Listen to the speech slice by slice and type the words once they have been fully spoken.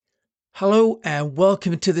Hello and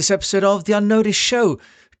welcome to this episode of The Unnoticed Show.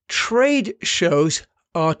 Trade shows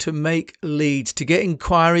are to make leads, to get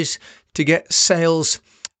inquiries, to get sales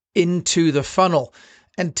into the funnel.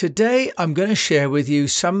 And today I'm going to share with you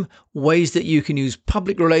some ways that you can use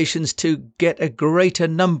public relations to get a greater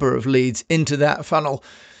number of leads into that funnel,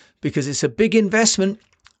 because it's a big investment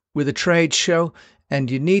with a trade show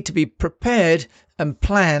and you need to be prepared and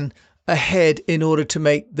plan ahead in order to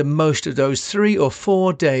make the most of those 3 or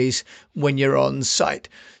 4 days when you're on site.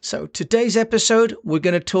 So today's episode, we're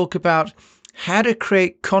going to talk about how to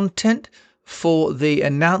create content for the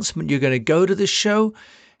announcement you're going to go to the show,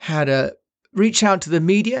 how to reach out to the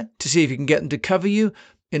media to see if you can get them to cover you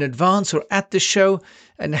in advance or at the show,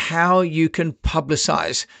 and how you can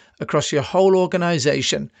publicize across your whole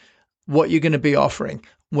organization what you're going to be offering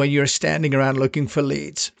when you're standing around looking for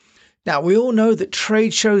leads. Now, we all know that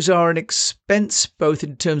trade shows are an expense, both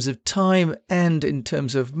in terms of time and in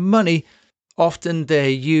terms of money. Often they're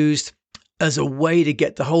used as a way to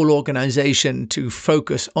get the whole organization to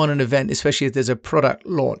focus on an event, especially if there's a product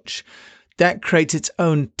launch. That creates its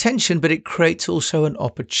own tension, but it creates also an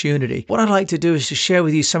opportunity. What I'd like to do is to share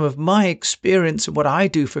with you some of my experience and what I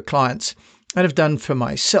do for clients and have done for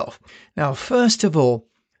myself. Now, first of all,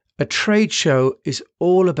 a trade show is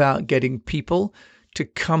all about getting people to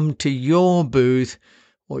come to your booth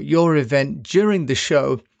or your event during the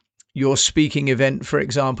show, your speaking event, for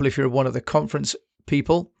example, if you're one of the conference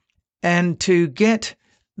people, and to get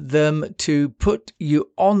them to put you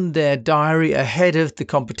on their diary ahead of the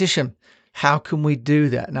competition. How can we do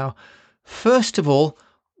that? Now, first of all,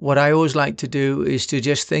 what I always like to do is to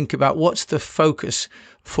just think about what's the focus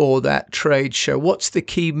for that trade show. What's the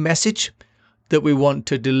key message that we want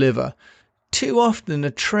to deliver? Too often, a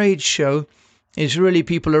trade show is really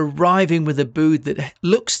people arriving with a booth that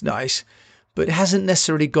looks nice, but hasn't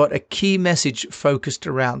necessarily got a key message focused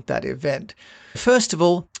around that event. First of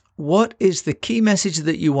all, what is the key message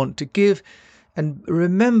that you want to give? And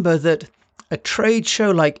remember that a trade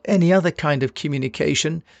show, like any other kind of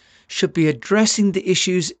communication, should be addressing the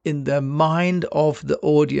issues in the mind of the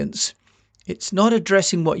audience. It's not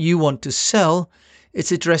addressing what you want to sell,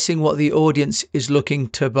 it's addressing what the audience is looking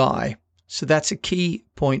to buy. So that's a key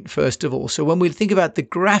point, first of all. So when we think about the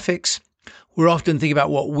graphics, we're often thinking about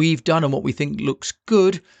what we've done and what we think looks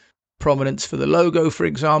good, prominence for the logo, for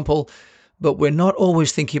example, but we're not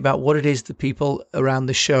always thinking about what it is the people around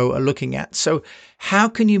the show are looking at. So how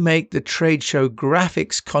can you make the trade show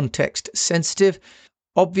graphics context sensitive?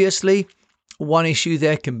 Obviously, one issue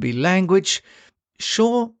there can be language.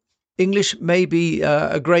 Sure, English may be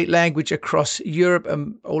a great language across Europe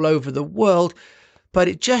and all over the world, but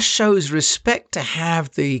it just shows respect to have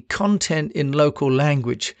the content in local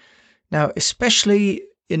language. Now, especially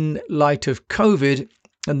in light of COVID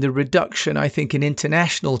and the reduction, I think, in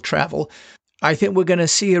international travel, I think we're going to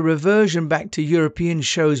see a reversion back to European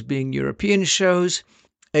shows being European shows,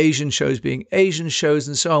 Asian shows being Asian shows,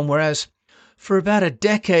 and so on. Whereas for about a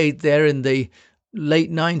decade there in the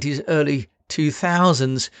late 90s, early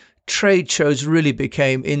 2000s, trade shows really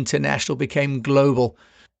became international, became global.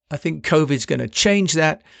 I think COVID's going to change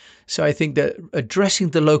that. So I think that addressing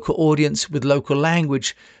the local audience with local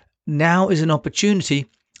language now is an opportunity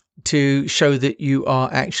to show that you are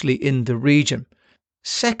actually in the region.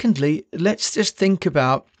 Secondly, let's just think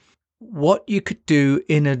about what you could do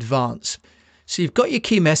in advance. So you've got your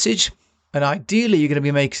key message, and ideally you're going to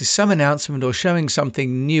be making some announcement or showing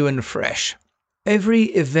something new and fresh. Every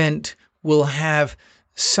event will have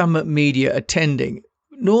some media attending.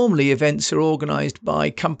 Normally, events are organized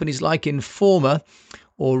by companies like Informa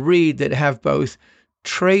or Reed that have both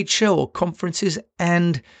trade show or conferences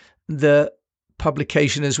and the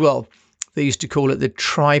publication as well. They used to call it the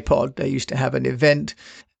tripod. They used to have an event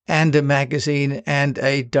and a magazine and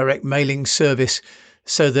a direct mailing service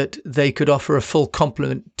so that they could offer a full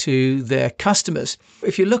complement to their customers.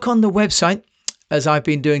 If you look on the website, as I've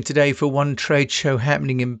been doing today for one trade show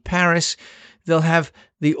happening in Paris, they'll have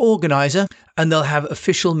the organizer and they'll have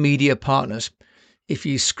official media partners. If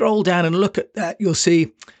you scroll down and look at that, you'll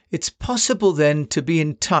see it's possible then to be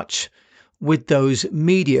in touch with those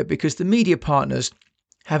media, because the media partners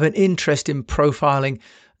have an interest in profiling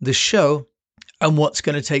the show and what's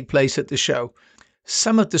going to take place at the show.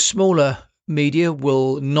 Some of the smaller media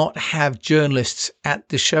will not have journalists at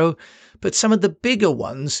the show, but some of the bigger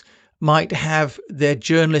ones might have their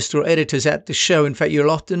journalists or editors at the show. In fact,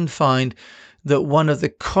 you'll often find that one of the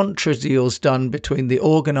contra deals done between the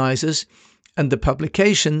organizers and the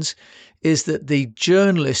publications is that the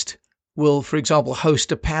journalist will, for example,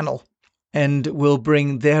 host a panel and will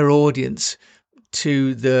bring their audience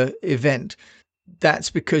to the event.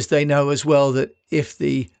 That's because they know as well that if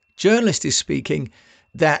the journalist is speaking,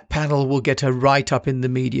 that panel will get a write-up in the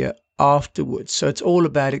media afterwards. So it's all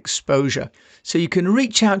about exposure. So you can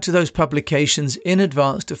reach out to those publications in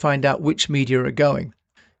advance to find out which media are going.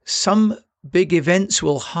 Some big events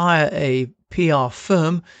will hire a PR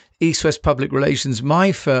firm. East West Public Relations,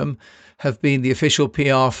 my firm, have been the official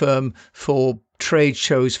PR firm for trade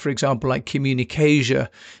shows, for example, like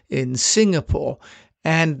Communicasia in Singapore.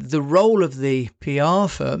 And the role of the PR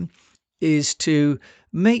firm is to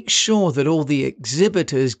make sure that all the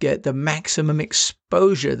exhibitors get the maximum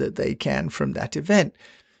exposure that they can from that event.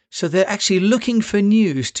 So they're actually looking for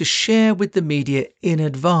news to share with the media in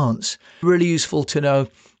advance. Really useful to know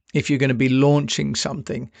if you're going to be launching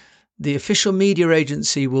something. The official media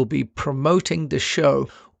agency will be promoting the show.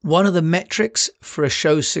 One of the metrics for a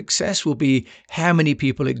show's success will be how many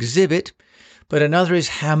people exhibit, but another is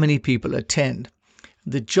how many people attend.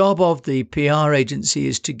 The job of the PR agency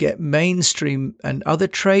is to get mainstream and other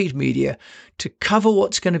trade media to cover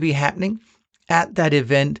what's going to be happening at that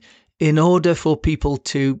event in order for people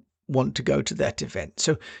to want to go to that event.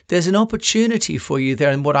 So there's an opportunity for you there.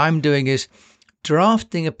 And what I'm doing is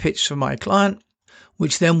drafting a pitch for my client,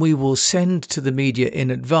 which then we will send to the media in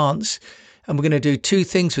advance. And we're going to do two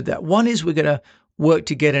things with that. One is we're going to work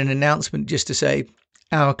to get an announcement just to say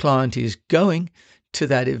our client is going to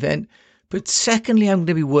that event. But secondly, I'm going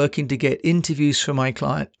to be working to get interviews for my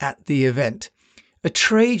client at the event. A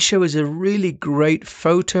trade show is a really great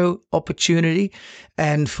photo opportunity.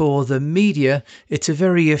 And for the media, it's a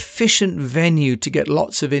very efficient venue to get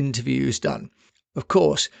lots of interviews done. Of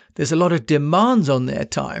course, there's a lot of demands on their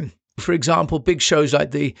time. For example, big shows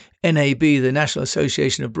like the NAB, the National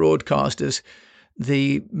Association of Broadcasters,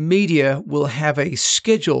 the media will have a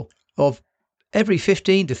schedule of every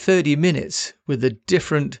 15 to 30 minutes with a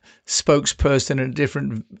different spokesperson and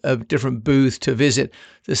a different booth to visit.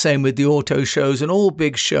 The same with the auto shows and all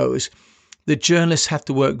big shows. The journalists have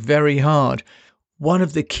to work very hard. One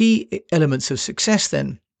of the key elements of success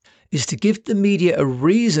then is to give the media a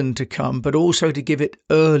reason to come, but also to give it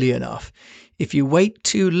early enough. If you wait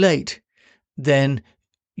too late, then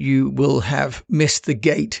you will have missed the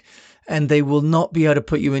gate and they will not be able to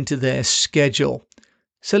put you into their schedule.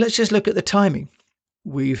 So let's just look at the timing.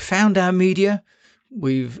 We've found our media.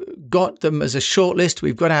 We've got them as a shortlist.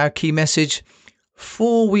 We've got our key message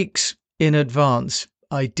 4 weeks in advance.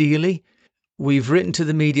 Ideally, we've written to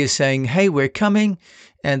the media saying, hey, we're coming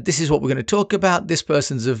and this is what we're going to talk about. This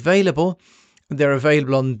person's available. They're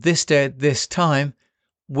available on this day at this time.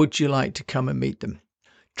 Would you like to come and meet them?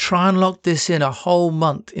 Try and lock this in a whole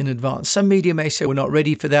month in advance. Some media may say, we're not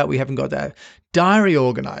ready for that. We haven't got that diary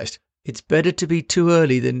organized. It's better to be too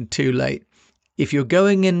early than too late. If you're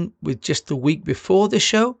going in with just the week before the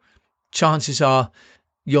show, chances are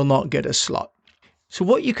you'll not get a slot. So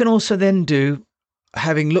what you can also then do,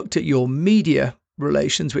 having looked at your media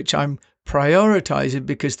relations, which I'm prioritizing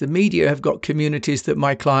because the media have got communities that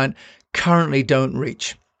my client currently don't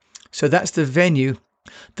reach. So that's the venue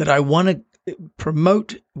that I want to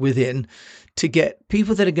promote within to get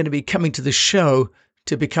people that are going to be coming to the show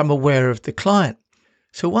to become aware of the client.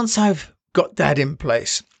 So once I've got that in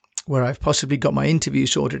place, where I've possibly got my interview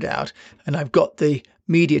sorted out and I've got the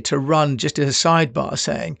media to run just as a sidebar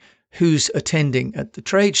saying who's attending at the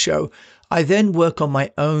trade show, I then work on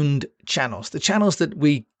my owned channels, the channels that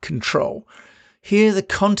we control. Here, the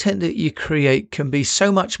content that you create can be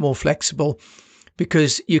so much more flexible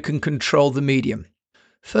because you can control the medium.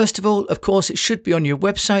 First of all, of course, it should be on your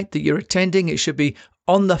website that you're attending. It should be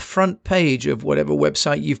on the front page of whatever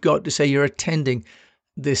website you've got to say you're attending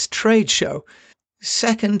this trade show.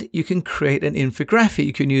 Second, you can create an infographic.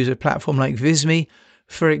 You can use a platform like Visme,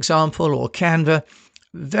 for example, or Canva.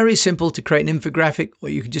 Very simple to create an infographic, or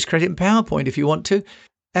you can just create it in PowerPoint if you want to.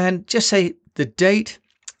 And just say the date,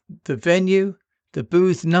 the venue, the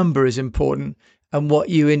booth number is important, and what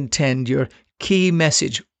you intend, your key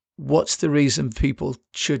message. What's the reason people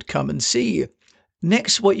should come and see you?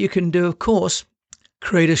 Next, what you can do, of course,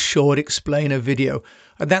 create a short explainer video.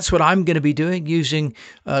 And that's what I'm going to be doing using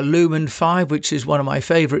Lumen 5, which is one of my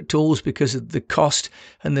favorite tools because of the cost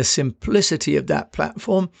and the simplicity of that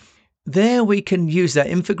platform. There we can use that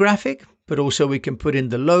infographic, but also we can put in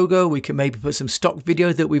the logo. We can maybe put some stock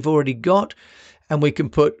video that we've already got. And we can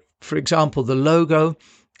put, for example, the logo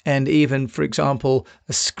and even, for example,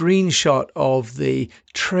 a screenshot of the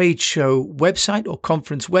trade show website or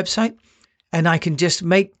conference website. And I can just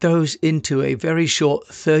make those into a very short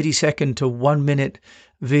 30-second to 1 minute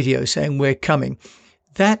video saying we're coming.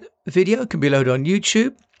 That video can be loaded on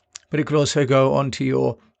YouTube, but it could also go onto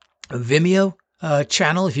your Vimeo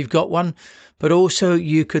channel if you've got one, but also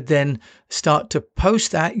you could then start to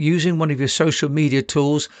post that using one of your social media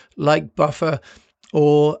tools like Buffer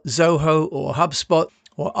or Zoho or HubSpot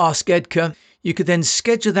or Ask Edgar. You could then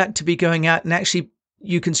schedule that to be going out, and actually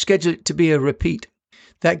you can schedule it to be a repeat.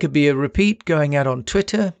 That could be a repeat going out on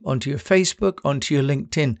Twitter, onto your Facebook, onto your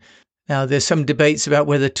LinkedIn. Now, there's some debates about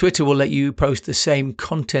whether Twitter will let you post the same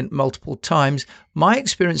content multiple times. My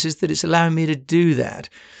experience is that it's allowing me to do that.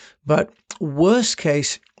 But worst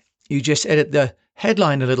case, you just edit the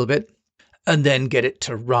headline a little bit and then get it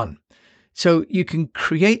to run. So you can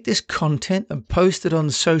create this content and post it on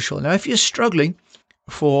social. Now, if you're struggling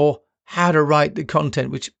for how to write the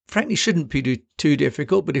content, which frankly shouldn't be too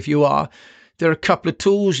difficult, but if you are, there are a couple of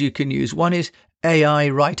tools you can use. One is AI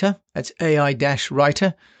Writer. That's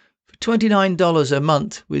AI-Writer. For $29 a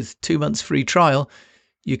month with 2 months free trial,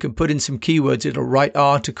 you can put in some keywords. It'll write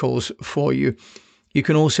articles for you. You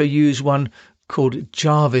can also use one called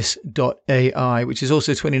Jarvis.ai, which is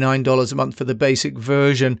also $29 a month for the basic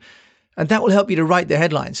version. And that will help you to write the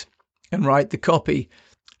headlines and write the copy.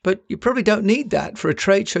 But you probably don't need that for a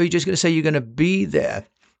trade show. You're just going to say you're going to be there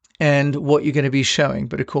and what you're going to be showing.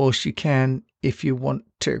 But of course, you can if you want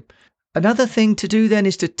to. Another thing to do then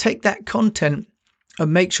is to take that content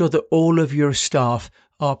and make sure that all of your staff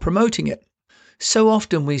are promoting it. So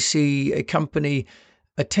often we see a company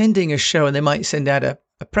attending a show and they might send out a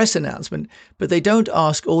press announcement, but they don't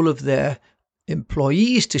ask all of their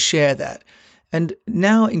employees to share that. And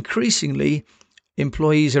now increasingly,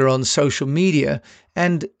 employees are on social media,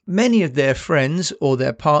 and many of their friends or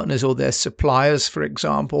their partners or their suppliers, for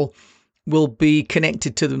example, will be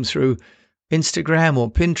connected to them through Instagram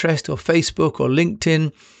or Pinterest or Facebook or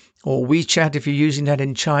LinkedIn or WeChat if you're using that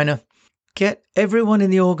in China. Get everyone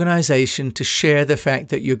in the organization to share the fact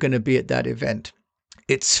that you're going to be at that event.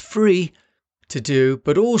 It's free to do,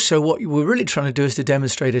 but also what we're really trying to do is to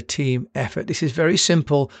demonstrate a team effort. This is very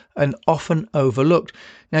simple and often overlooked.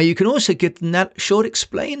 Now, you can also get them that short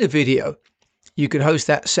explainer video. You could host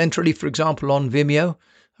that centrally, for example, on Vimeo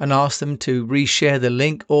and ask them to reshare the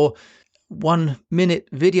link, or 1 minute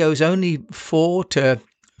videos, only 4 to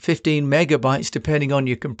 15 megabytes, depending on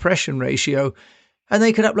your compression ratio, and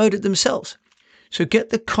they could upload it themselves. So get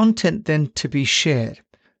the content then to be shared.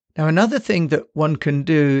 Now, another thing that one can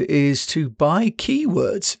do is to buy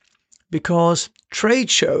keywords, because trade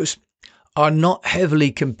shows are not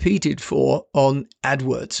heavily competed for on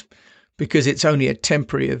AdWords because it's only a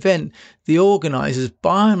temporary event. The organizers,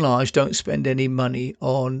 by and large, don't spend any money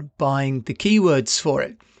on buying the keywords for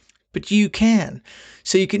it, but you can.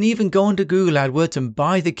 So you can even go onto Google AdWords and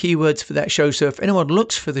buy the keywords for that show. So if anyone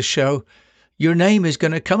looks for the show, your name is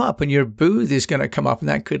going to come up and your booth is going to come up, and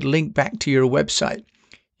that could link back to your website.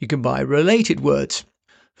 You can buy related words.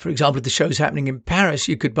 For example, if the show's happening in Paris,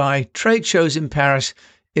 you could buy trade shows in Paris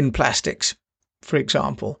in plastics, for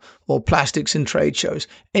example, or plastics and trade shows.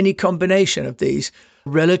 Any combination of these,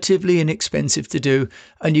 relatively inexpensive to do,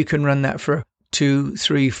 and you can run that for 2,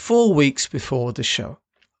 3, 4 weeks before the show.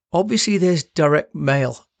 Obviously, there's direct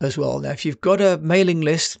mail as well. Now, if you've got a mailing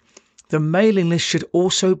list, the mailing list should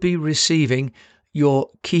also be receiving your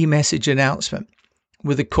key message announcement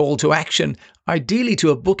with a call to action, ideally to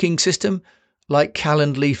a booking system like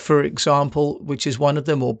Calendly, for example, which is one of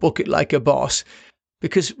them, or Book It Like a Boss.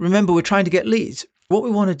 Because remember, we're trying to get leads. What we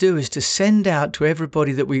want to do is to send out to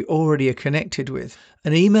everybody that we already are connected with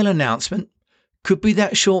an email announcement. Could be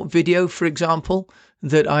that short video, for example,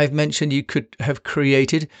 that I've mentioned you could have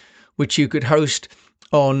created, which you could host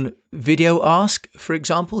on Video Ask, for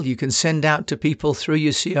example. You can send out to people through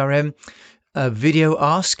your CRM a Video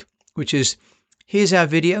Ask, which is, here's our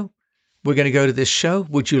video. We're going to go to this show.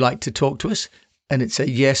 Would you like to talk to us? And it's a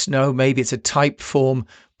yes, no, maybe it's a type form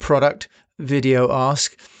product Video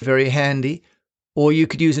Ask. Very handy. Or you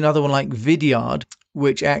could use another one like Vidyard,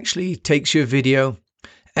 which actually takes your video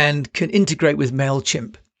and can integrate with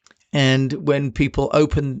MailChimp. And when people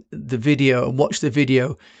open the video and watch the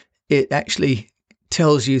video, it actually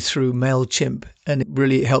tells you through MailChimp, and it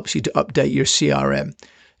really helps you to update your CRM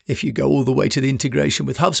if you go all the way to the integration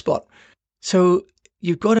with HubSpot. So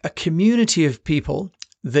you've got a community of people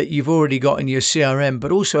that you've already got in your CRM,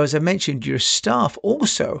 but also, as I mentioned, your staff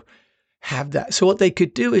also have that. So what they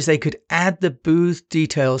could do is they could add the booth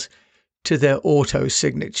details to their auto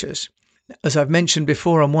signatures. As I've mentioned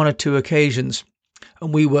before on 1 or 2 occasions,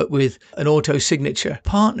 and we work with an auto signature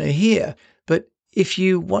partner here, but if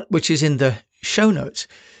you want, which is in the show notes,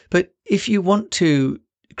 but if you want to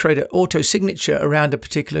create an auto signature around a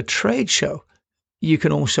particular trade show, you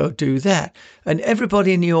can also do that. And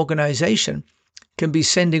everybody in the organization can be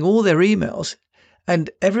sending all their emails And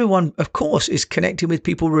everyone, of course, is connecting with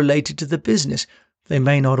people related to the business. They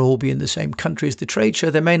may not all be in the same country as the trade show.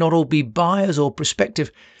 They may not all be buyers or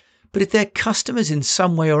prospective. But if they're customers in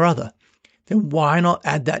some way or other, then why not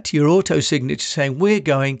add that to your auto signature saying, we're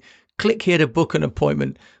going, click here to book an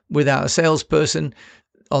appointment with our salesperson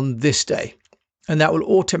on this day. And that will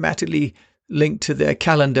automatically link to their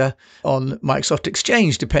calendar on Microsoft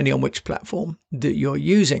Exchange, depending on which platform that you're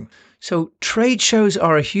using. So trade shows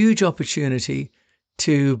are a huge opportunity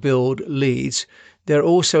to build leads. They're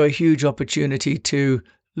also a huge opportunity to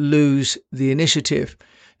lose the initiative.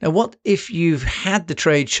 Now, what if you've had the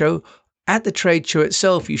trade show? At the trade show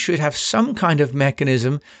itself, you should have some kind of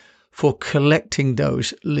mechanism for collecting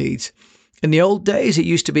those leads. In the old days, it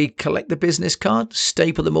used to be collect the business card,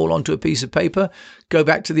 staple them all onto a piece of paper, go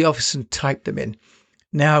back to the office and type them in.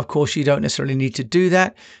 Now, of course, you don't necessarily need to do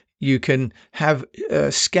that. You can have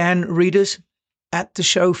scan readers at the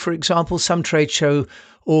show, for example. Some trade show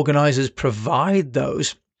organizers provide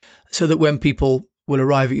those so that when people will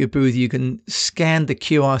arrive at your booth, you can scan the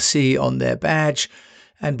QRC on their badge.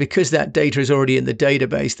 And because that data is already in the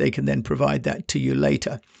database, they can then provide that to you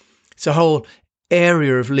later. It's a whole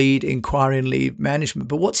area of lead inquiry and lead management.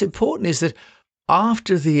 But what's important is that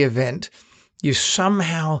after the event, you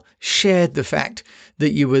somehow shared the fact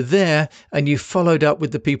that you were there and you followed up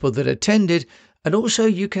with the people that attended. And also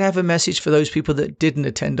you can have a message for those people that didn't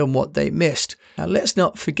attend on what they missed. Now, let's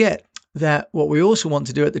not forget that what we also want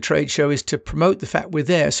to do at the trade show is to promote the fact we're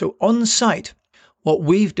there. So on site, what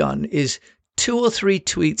we've done is 2 or 3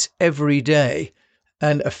 tweets every day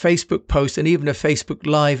and a Facebook post and even a Facebook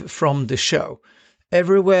Live from the show.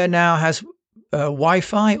 Everywhere now has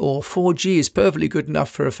Wi-Fi, or 4G is perfectly good enough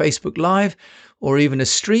for a Facebook Live or even a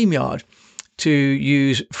StreamYard to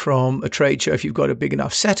use from a trade show if you've got a big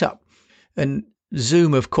enough setup. And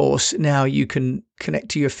Zoom, of course, now you can connect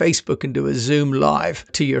to your Facebook and do a Zoom Live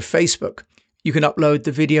to your Facebook. You can upload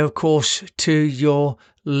the video, of course, to your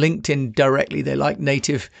LinkedIn directly. They like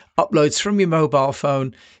native uploads from your mobile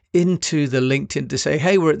phone into the LinkedIn to say,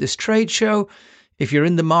 hey, we're at this trade show. If you're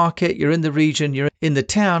in the market, you're in the region, you're in the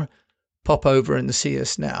town, pop over and see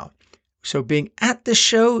us now. So being at the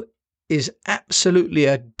show is absolutely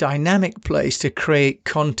a dynamic place to create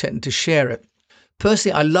content and to share it.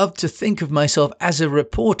 Personally, I love to think of myself as a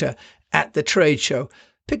reporter at the trade show.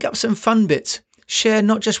 Pick up some fun bits. Share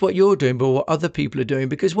not just what you're doing, but what other people are doing,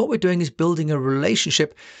 because what we're doing is building a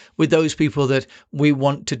relationship with those people that we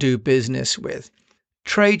want to do business with.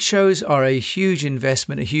 Trade shows are a huge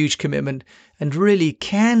investment, a huge commitment, and really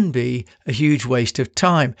can be a huge waste of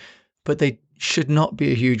time, but they should not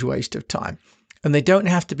be a huge waste of time. And they don't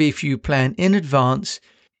have to be if you plan in advance,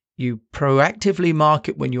 you proactively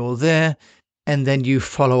market when you're there, and then you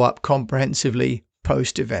follow up comprehensively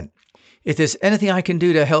post-event. If there's anything I can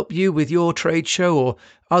do to help you with your trade show or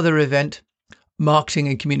other event, marketing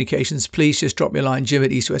and communications, please just drop me a line,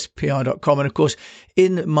 jim@eastwestpr.com. And of course,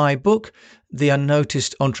 in my book, The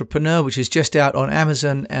Unnoticed Entrepreneur, which is just out on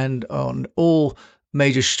Amazon and on all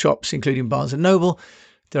major shops, including Barnes & Noble,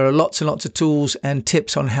 there are lots and lots of tools and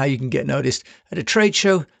tips on how you can get noticed at a trade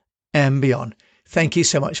show and beyond. Thank you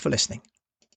so much for listening.